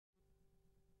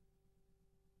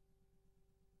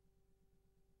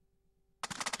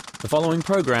The following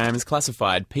program is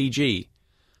classified PG.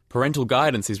 Parental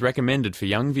guidance is recommended for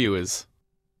young viewers.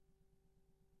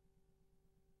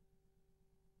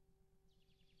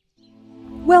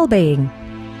 Well-being,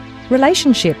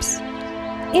 relationships,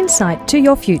 insight to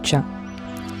your future,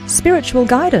 spiritual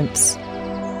guidance.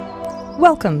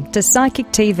 Welcome to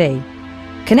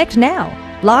PsychicTV. Connect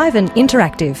now, live and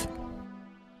interactive.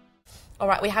 All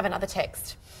right, we have another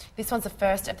text. This one's the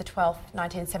 1st of the 12th,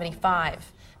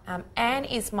 1975. Anne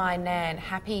is my nan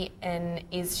happy and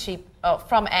is she... Oh,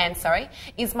 from Anne, sorry.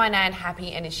 Is my nan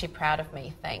happy and is she proud of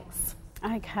me? Thanks.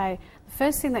 Okay. The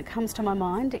first thing that comes to my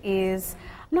mind is...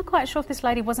 I'm not quite sure if this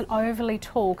lady wasn't overly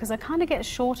tall, because I kind of get a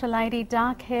shorter lady,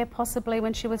 dark hair possibly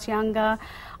when she was younger.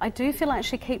 I do feel like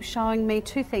she keeps showing me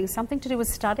two things, something to do with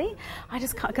study. I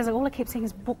just can't, because all I keep seeing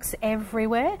is books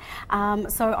everywhere.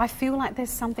 So I feel like there's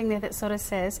something there that sort of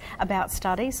says about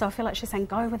study. So I feel like she's saying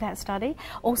go with that study.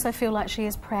 Also feel like she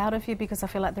is proud of you because I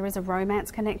feel like there is a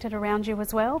romance connected around you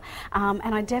as well.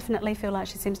 And I definitely feel like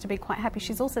she seems to be quite happy.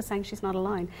 She's also saying she's not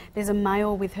alone. There's a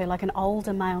male with her, like an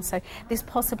older male. So this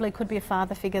possibly could be a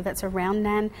father figure that's around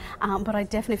Nan, but I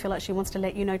definitely feel like she wants to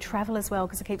let you know travel as well,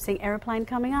 because I keep seeing aeroplane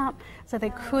coming up, so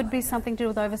there could be something to do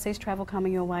with overseas travel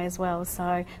coming your way as well.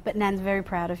 So, but Nan's very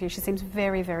proud of you. She seems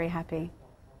very, very happy.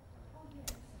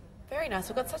 Very nice.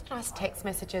 We've got such nice text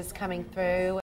messages coming through.